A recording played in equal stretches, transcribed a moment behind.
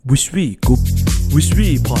Wishwi Group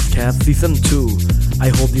Wishwi Podcast Season 2 I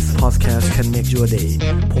hope this podcast can make your day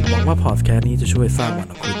ผมหวังว่า podcast นี้จะช่วยสร้างวัน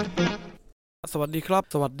ของคุณสวัสดีค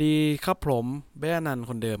รับผมเบอนัน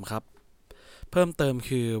คนเดิมครับเพิ่มเติม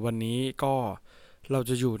คือวันนี้ก็เรา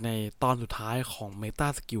จะอยู่ในตอนสุดท้ายของ Meta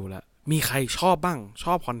Skill แล้วมีใครชอบบ้างช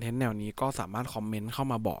อบคอนเทนต์แนวนี้ก็สามารถคอมเมนต์เข้า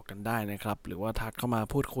มาบอกกันได้นะครับหรือว่าทักเข้ามา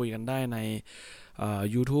พูดคุยกันได้ใน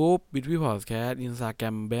YouTube Wishwi Podcast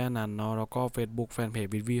Instagram เบอนันเนาะแล้วก็ Facebook Fanpage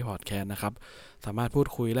Wishwi Podcast นะครับสามารถพูด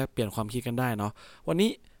คุยและเปลี่ยนความคิดกันได้เนาะวันนี้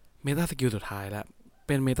Meta Skill สุดท้ายแล้วเ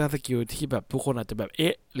ป็น Meta Skill ที่แบบทุกคนอาจจะแบบเอ๊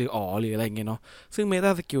ะหรืออ๋อหรืออะไรเงี้ยเนาะซึ่ง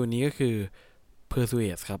Meta Skill นี้ก็คือ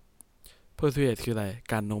Persuade ครับ Persuade คืออะไร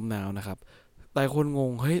การโน้มน้าวนะครับแต่คนง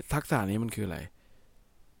งเฮ้ยทักษะนี้มันคืออะไร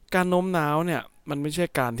การโน้มน้าวเนี่ยมันไม่ใช่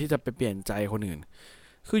การที่จะไปเปลี่ยนใจคนอื่น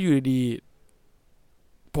คืออยู่ดี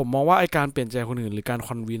ผมมองว่าไอการเปลี่ยนใจคนอื่นหรือการค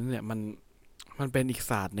อนวินส์เนี่ยมันเป็นอีก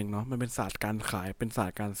ศาสตร์นึงเนาะมันเป็นศาสตร์การขายเป็นศาส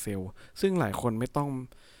ตร์การเซลล์ซึ่งหลายคนไม่ต้อ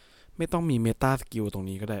งมีเมตาสกิลตรง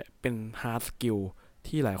นี้ก็ได้เป็นฮาร์ดสกิล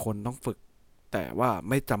ที่หลายคนต้องฝึกแต่ว่า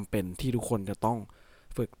ไม่จำเป็นที่ทุกคนจะต้อง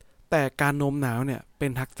ฝึกแต่การโน้มน้าวเนี่ยเป็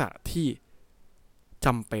นทักษะที่จ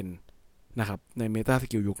ำเป็นนะครับในเมตาส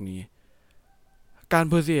กิลยุคนี้การ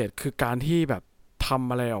เพอร์ซีดคือการที่แบบทำ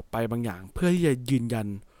อะไรออกไปบางอย่างเพื่อที่จะยืนยัน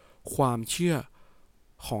ความเชื่อ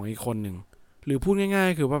ของอีกคนหนึ่งหรือพูดง่าย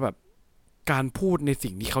ๆคือว่าแบบการพูดใน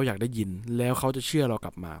สิ่งที่เขาอยากได้ยินแล้วเขาจะเชื่อเราก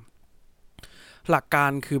ลับมาหลักกา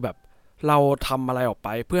รคือแบบเราทำอะไรออกไป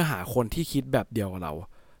เพื่อหาคนที่คิดแบบเดียวกับเรา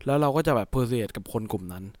แล้วเราก็จะแบบเพอร์ซีดกับคนกลุ่ม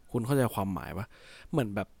นั้นคุณเข้าใจความหมายปะเหมือน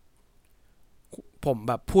แบบผม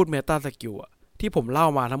แบบพูดเมตาสกิลอะที่ผมเล่า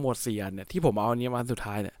มาทั้งหมด4อันเนี่ยที่ผมเอาอันนี้มาสุด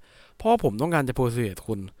ท้ายเนี่ยเพราะผมต้องการจะเพอร์ซีด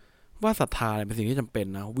คุณว่าศรัทธาเป็นสิ่งที่จำเป็น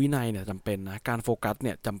นะวินัยเนี่ยจำเป็นนะการโฟกัสเ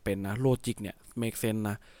นี่ยจำเป็นนะโลจิกเนี่ยเมคเซนส์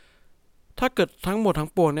นะถ้าเกิดทั้งหมดทั้ง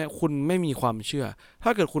ปวงเนี่ยคุณไม่มีความเชื่อถ้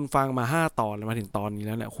าเกิดคุณฟังมา5ตอนมาถึงตอนนี้แ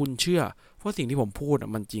ล้วเนี่ยคุณเชื่อว่าสิ่งที่ผมพูด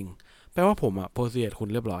มันจริงแปลว่าผมเพอร์ซีดคุณ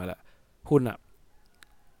เรียบร้อยแล้วคุณ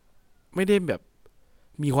ไม่ได้แบบ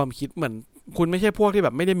มีความคิดเหมือนคุณไม่ใช่พวกที่แบ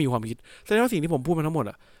บไม่ได้มีความคิดแสดงว่าสิ่งที่ผมพูดมาทั้งหมด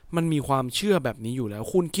มันมีความเชื่อแบบนี้อยู่แล้ว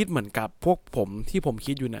คุณคิดเหมือนกับพวกผมที่ผม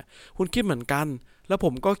คิดอยู่เนี่ยคุณคิดเหมือนกันแล้วผ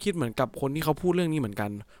มก็คิดเหมือนกับคนที่เขาพูดเรื่องนี้เหมือนกั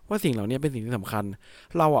นว่าสิ่งเหล่านี้เป็นสิ่งที่สำคัญ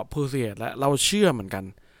เราเพอร์ซีดและเราเชื่อเหมือนกัน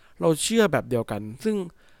เราเชื่อแบบเดียวกัน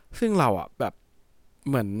ซึ่งเราแบบ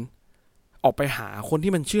เหมือนออกไปหาคน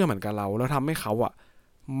ที่มันเชื่อเหมือนกับเราแล้วทำให้เขา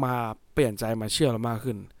มาเปลี่ยนใจมาเชื่อเรามาก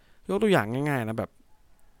ขึ้นยกตัวอย่างง่ายๆนะแบบ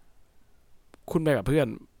คุณไปกับเพื่อ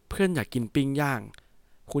นอยากกินปิ้งย่าง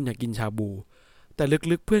คุณอยากกินชาบูแต่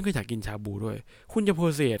ลึกๆเพื่อนก็อยากกินชาบูด้วยคุณจะโพ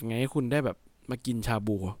สเซสไงให้คุณได้แบบมากินชา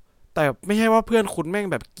บูแต่ไม่ใช่ว่าเพื่อนคุณแม่ง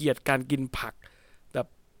แบบเกลียดการกินผักแบบ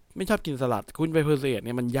ไม่ชอบกินสลัดคุณไปโพสเซสเ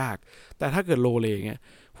นี่ยมันยากแต่ถ้าเกิดโลเลเงี้ย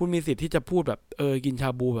คุณมีสิทธิ์ที่จะพูดแบบกินชา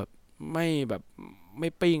บูแบบไม่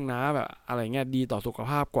ปิ้งนะแบบอะไรเงี้ยดีต่อสุข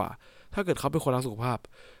ภาพกว่าถ้าเกิดเขาเป็นคนรักสุขภาพ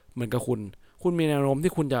เหมือนกับคุณมีแนวโน้ม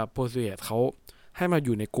ที่คุณจะโพสเซสเขาให้มาอ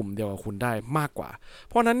ยู่ในกลุ่มเดียวกับคุณได้มากกว่า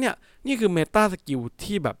เพราะนั้นเนี่ยนี่คือเมตาสกิล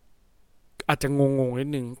ที่แบบอาจจะงงๆนิด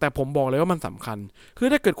นึงแต่ผมบอกเลยว่ามันสำคัญคือ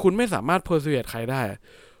ถ้าเกิดคุณไม่สามารถเพอร์ซีดใครได้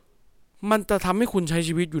มันจะทำให้คุณใช้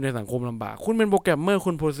ชีวิตอยู่ในสังคมลำบากคุณเป็นโปรแกรมเมอร์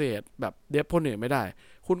คุณเพอร์ซีดแบบเดฟคนอื่นไม่ได้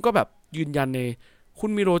คุณก็แบบยืนยันในคุณ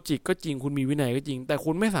มีโลจิกก็จริงคุณมีวินัยก็จริงแต่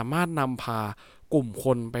คุณไม่สามารถนำพากลุ่มค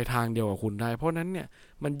นไปทางเดียวกับคุณได้เพราะนั้นเนี่ย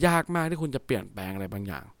มันยากมากที่คุณจะเปลี่ยนแปลงอะไรบาง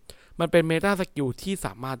อย่างมันเป็นเมตาสกิลที่ส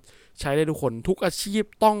ามารถใช้ได้ทุกคนทุกอาชีพ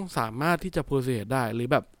ต้องสามารถที่จะเพอร์ซีดได้หรือ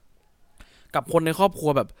แบบกับคนในครอบครัว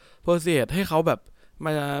แบบเพอร์ซีดให้เขาแบบม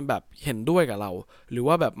าแบบเห็นด้วยกับเราหรือ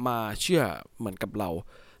ว่าแบบมาเชื่อเหมือนกับเรา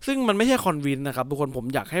ซึ่งมันไม่ใช่คอนวินนะครับทุกคนผม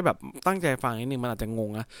อยากให้แบบตั้งใจฟังนิดนึงมันอาจจะงง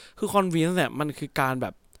นะคือคอนวินเนี่ยมันคือการแบ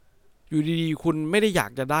บอยู่ดีๆคุณไม่ได้อยา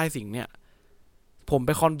กจะได้สิ่งเนี้ยผมไป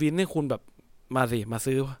คอนวินให้คุณแบบมา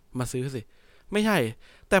ซื้อสิไม่ใช่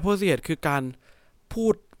แต่เพอร์ซีดคือการพู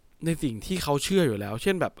ดในสิ่งที่เขาเชื่ออยู่แล้วเ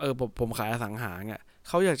ช่นแบบผมขายอสังหาเนี่ยเ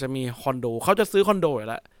ขาอยากจะมีคอนโดเขาจะซื้อคอนโดอยู่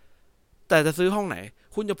แล้วแต่จะซื้อห้องไหน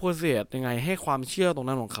คุณจะโพสเซสยังไงให้ความเชื่อตรง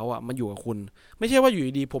นั้นของเขามาอยู่กับคุณไม่ใช่ว่าอยู่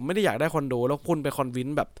ดีๆผมไม่ได้อยากได้คอนโดแล้วคุณไปคอนวิน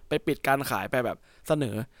แบบไปปิดการขายไปแบบเสน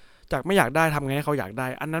อจากไม่อยากได้ทำไงให้เขาอยากได้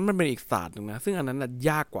อันนั้นมันเป็นอีกศาสตร์นึงนะซึ่งอันนั้น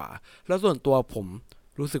ยากกว่าแล้วส่วนตัวผม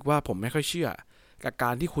รู้สึกว่าผมไม่ค่อยเชื่อกับกา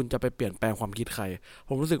รที่คุณจะไปเปลี่ยนแปลงความคิดใครผ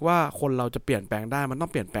มรู้สึกว่าคนเราจะเปลี่ยนแปลงได้มันต้อง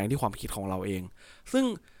เปลี่ยนแปลงที่ความคิดของเราเองซึ่ง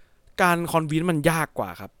การคอนวินมันยากกว่า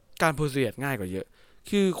ครับการเพอร์ซีดง่ายกว่าเยอะ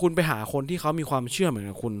คือคุณไปหาคนที่เขามีความเชื่อเหมือน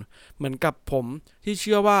กับคุณเหมือนกับผมที่เ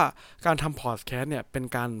ชื่อว่าการทำพอดแคสต์เนี่ยเป็น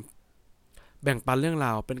การแบ่งปันเรื่องร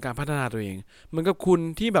าวเป็นการพัฒนาตัวเองเหมือนกับคุณ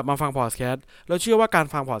ที่แบบมาฟังพอดแคสต์แล้วเชื่อว่าการ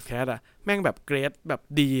ฟังพอดแคสต์แม่งแบบเกรดแบบ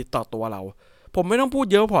ดีต่อตัวเราผมไม่ต้องพูด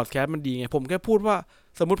เยอะว่าพอดแคสต์มันดีไงผมแค่พูดว่า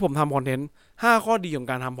สมมุติผมทำคอนเทนต์5ข้อดีของ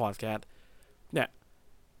การทำพอดแคสต์เนี่ย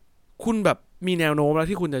คุณแบบ มีแนวโน้มแล้ว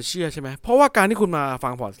ที่คุณจะเชื่อใช่ไหมเพราะว่าการที่คุณมาฟั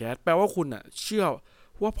งพอดแคสต์แปลว่าคุณเชื่อ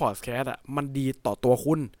ว่าพอดแคสต์มันดีต่อตัว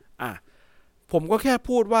คุณผมก็แค่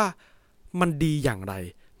พูดว่ามันดีอย่างไร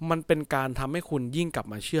มันเป็นการทำให้คุณยิ่งกลับ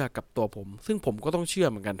มาเชื่อกับตัวผมซึ่งผมก็ต้องเชื่อ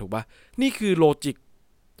เหมือนกันถูกป่ะนี่คือโลจิก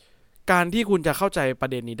การที่คุณจะเข้าใจประ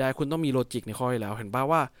เด็นนี้ได้คุณต้องมีโลจิกในข้อที่แล้วเห็นป่ะ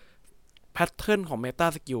ว่าแพทเทิร์นของ Meta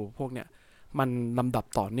Skill พวกเนี้ยมันลำดับ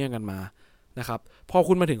ต่อเนื่องกันมานะครับพอ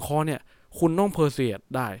คุณมาถึงข้อเนี่ยคุณต้อง persuade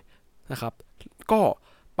ได้นะครับก็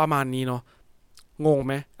ประมาณนี้เนาะงงไ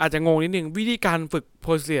หมอาจจะงงนิดนึงวิธีการฝึก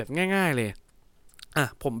persuade ง่ายๆเลย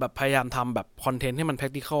ผมแบบพยายามทำแบบคอนเทนต์ให้มัน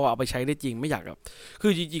practical เอาไปใช้ได้จริงไม่อยากแบบคื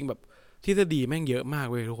อจริงๆแบบทฤษฎีแม่งเยอะมาก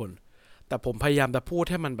เว้ยทุกคนแต่ผมพยายามจะพูด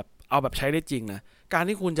ให้มันแบบเอาแบบใช้ได้จริงนะการ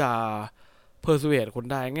ที่คุณจะ persuade คน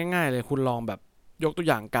ได้ง่ายๆเลยคุณลองแบบยกตัว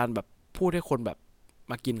อย่างการแบบพูดให้คนแบบ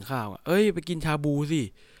มากินข้าวเอ้ยไปกินชาบูสิ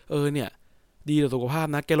เนี่ยดีต่อสุขภาพ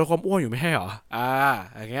นะแกลดความอ้วนอยู่ไม่ใช่เหรอ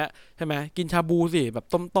อย่างเงี้ยใช่ไหมกินชาบูสิแบบ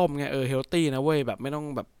ต้มๆไงเฮลตี้นะเว้ยแบบไม่ต้อง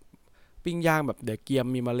แบบปิ้งย่างแบบเดี๋ยวเกียม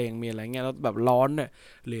มีมะเร็งมีอะไรเงี้ยแล้วแบบร้อนเนี่ย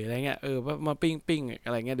หรืออะไรเงี้ยมาปิ้งอ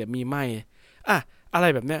ะไรเงี้ยเดี๋ยวมีไหมอะไร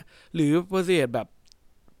แบบเนี้ยหรือเปอร์เซ็นต์แบบ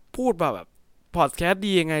พูดแบบพอดแคสต์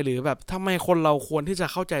ดียังไงหรือแบบทำไมคนเราควรที่จะ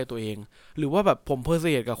เข้าใจตัวเองหรือว่าแบบผมเพอร์เซ็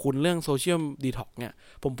นต์กับคุณเรื่องโซเชียลดีท็อกเนี่ย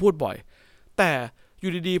ผมพูดบ่อยแต่อ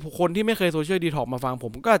ยู่ดีๆคนที่ไม่เคยโซเชียลดีท็อกมาฟังผ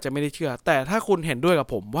มก็อาจจะไม่ได้เชื่อแต่ถ้าคุณเห็นด้วยกับ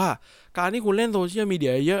ผมว่าการที่คุณเล่นโซเชียลมีเดี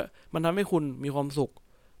ยเยอะมันทำให้คุณมีความสุข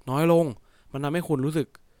น้อยลงมันทำให้คุณรู้สึก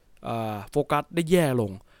โฟกัสได้แย่ล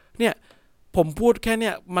งเนี่ยผมพูดแค่เนี่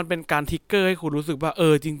ยมันเป็นการทิกเกอร์ให้คุณรู้สึกว่า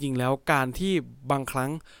จริงๆแล้วการที่บางครั้ง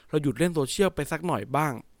เราหยุดเล่นโซเชียลไปสักหน่อยบ้า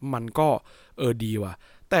งมันก็ดีว่ะ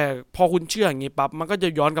แต่พอคุณเชื่ออย่างงี้ปั๊บมันก็จะ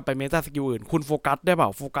ย้อนกลับไปเมตาสกิลอื่นคุณโฟกัสได้เปล่า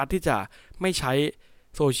โฟกัสที่จะไม่ใช้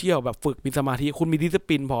โซเชียลแบบฝึกมีสมาธิคุณมีดิสซิป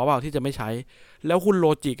ลินพอเปล่าที่จะไม่ใช้แล้วคุณโล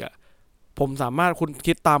จิกผมสามารถคุณ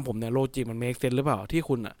คิดตามผมเนี่ยโลจิกมันเมคเซนส์หรือเปล่าที่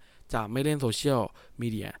คุณจะไม่เล่นโซเชียลมี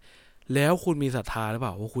เดียแล้วคุณมีศรัทธาหรือเป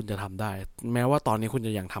ล่าว่าคุณจะทำได้แม้ว่าตอนนี้คุณจ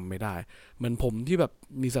ะยังทำไม่ได้เหมือนผมที่แบบ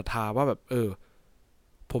มีศรัทธาว่าแบบ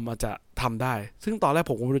ผมอาจจะทำได้ซึ่งตอนแรก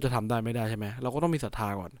ผมก็ไม่รู้จะทำได้ไม่ได้ใช่ไหมเราก็ต้องมีศรัทธา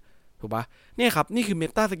ก่อนถูกปะเนี่ยครับนี่คือเม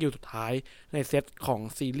ตาสกิลสุดท้ายในเซตของ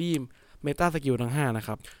ซีรีส์เมตาสกิลทั้ง5นะค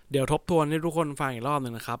รับเดี๋ยวทบทวนให้ทุกคนฟังอีกรอบนึ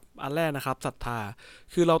งนะครับอันแรกนะครับศรัทธา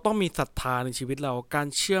คือเราต้องมีศรัทธาในชีวิตเราการ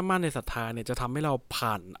เชื่อมั่นในศรัทธาเนี่ยจะทำให้เรา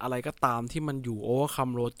ผ่านอะไรก็ตามที่มันอยู่โอเวอร์คัม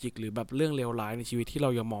โลจิกหรือแบบเรื่องเลวร้ายในชีวิตที่เรา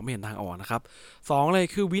ยังมองไม่เห็นทางออกนะครับ2เลย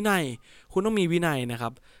คือวินัยคุณต้องมีวินัยนะครั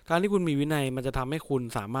บการที่คุณมีวินัยมันจะทำให้คุณ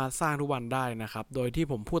สามารถสร้างทุกวันได้นะครับโดยที่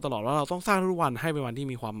ผมพูดตลอดว่าเราต้องสร้างทุกวันให้เป็นวันที่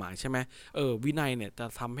มีความหมายใช่ไหมวินัยเนี่ยจะ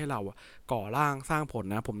ทำให้เราก่อร่างสร้างผล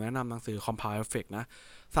นะผมแนะนำหนังสือ Compound Effect นะ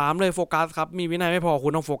3เลยโฟกัสครับมีวินัยไม่พอคุ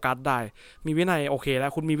ณต้องโฟกัสได้มีวินัยโอเคแล้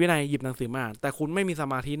วคุณมีวินัยหยิบหนังสือมาอ่านแต่คุณไม่มีส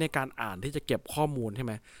มาธิในการอ่านที่จะเก็บข้อมูลใช่ไห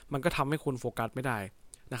มมันก็ทำให้คุณโฟกัสไม่ได้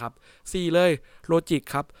นะครับ4เลยโลจิก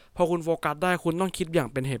ครับพอคุณโฟกัสได้คุณต้องคิดอย่าง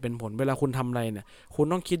เป็นเหตุเป็นผลเวลาคุณทำอะไรเนี่ยคุณ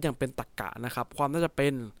ต้องคิดอย่างเป็นตรรกะนะครับความน่าจะเ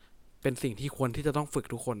ป็นสิ่งที่ควรที่จะต้องฝึก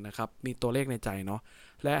ทุกคนนะครับมีตัวเลขในใจเนาะ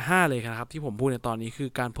และ5เลยครับที่ผมพูดในตอนนี้คือ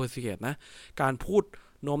การ persuade นะการพูด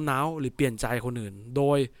โน้มน้าวหรือเปลี่ยนใจคนอื่นโด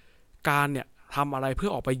ยการเนี่ยทำอะไรเพื่อ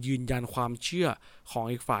ออกไปยืนยันความเชื่อของ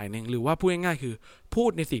อีกฝ่ายหนึ่งหรือว่าพูดง่ายๆคือพูด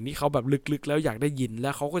ในสิ่งที่เขาแบบลึกๆแล้วอยากได้ยินแล้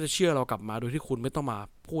วเขาก็จะเชื่อเรากลับมาโดยที่คุณไม่ต้องมา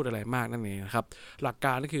พูดอะไรมากนั่นเองนะครับหลักก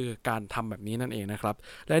ารก็คือการทำแบบนี้นั่นเองนะครับ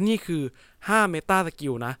และนี่คือ5 Meta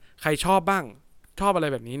Skill นะใครชอบบ้างชอบอะไร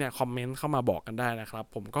แบบนี้เนี่ยคอมเมนต์เข้ามาบอกกันได้นะครับ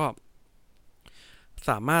ผมก็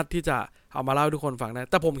สามารถที่จะเอามาเล่าให้ทุกคนฟังได้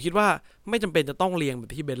แต่ผมคิดว่าไม่จำเป็นจะต้องเรียงแบ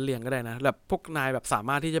บที่เบนเรียงก็ได้นะแบบพวกนายแบบสา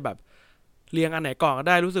มารถที่จะแบบเรียงอันไหนก่อนก็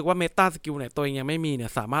ได้รู้สึกว่าเมตาสกิลไหนตัวเองยังไม่มีเนี่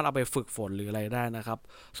ยสามารถเอาไปฝึกฝนหรืออะไรได้นะครับ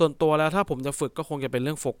ส่วนตัวแล้วถ้าผมจะฝึกก็คงจะเป็นเ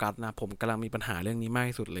รื่องโฟกัสนะผมกำลังมีปัญหาเรื่องนี้มาก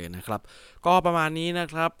ที่สุดเลยนะครับก็ประมาณนี้นะ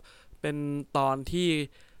ครับเป็นตอนที่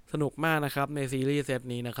สนุกมากนะครับในซีรีส์เซต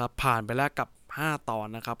นี้นะครับผ่านไปแล้วกับ5ตอน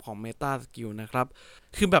นะครับของเมตาสกิลนะครับ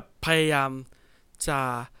คือแบบพยายามจะ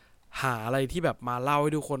หาอะไรที่แบบมาเล่าใ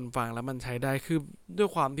ห้ทุกคนฟังแล้วมันใช้ได้คือด้วย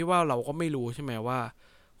ความที่ว่าเราก็ไม่รู้ใช่ไหมว่า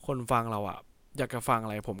คนฟังเราอยากจะฟังอะ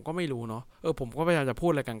ไรผมก็ไม่รู้เนาะผมก็พยายามจะพู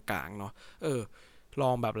ดอะไรกลางๆเนาะลอ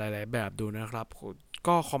งแบบหลายๆแบบดูนะครับ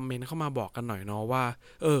ก็คอมเมนต์เข้ามาบอกกันหน่อยเนาะว่า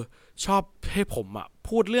ชอบให้ผม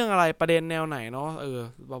พูดเรื่องอะไรประเด็นแนวไหนเนาะ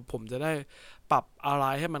ผมจะได้ปรับอะไร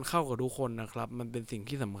ให้มันเข้ากับทุกคนนะครับมันเป็นสิ่ง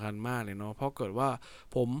ที่สำคัญมากเลยเนาะเพราะเกิดว่า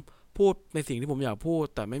ผมพูดในสิ่งที่ผมอยากพูด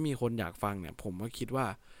แต่ไม่มีคนอยากฟังเนี่ยผมก็คิดว่า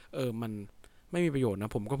มันไม่มีประโยชน์น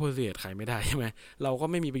ะผมก็เพอร์เซียดใครไม่ได้ใช่ไหมเราก็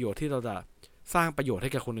ไม่มีประโยชน์ที่เราจะสร้างประโยชน์ใ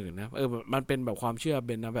ห้กับคนอื่นนะมันเป็นแบบความเชื่อเบ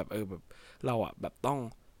นนะแบบแบบเราแบบต้อง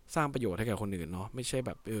สร้างประโยชน์ให้กับคนอื่นเนาะไม่ใช่แบ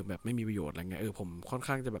บแบบไม่มีประโยชน์อะไรเงี้ยผมค่อน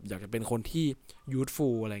ข้างจะแบบอยากจะเป็นคนที่ยูทฟู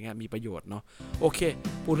ลอะไรเงี้ยมีประโยชน์เนาะโอเค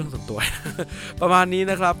พูดเรื่องส่วนตัว ประมาณนี้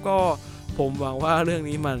นะครับก็ผ ผมหวังว่าเรื่อง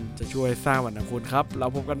นี้มันจะช่วยสร้างวรรณคุณครับเรา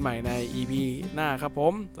พบกันใหม่ใน EP หน้าครับผ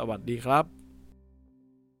มสวัสดีครับ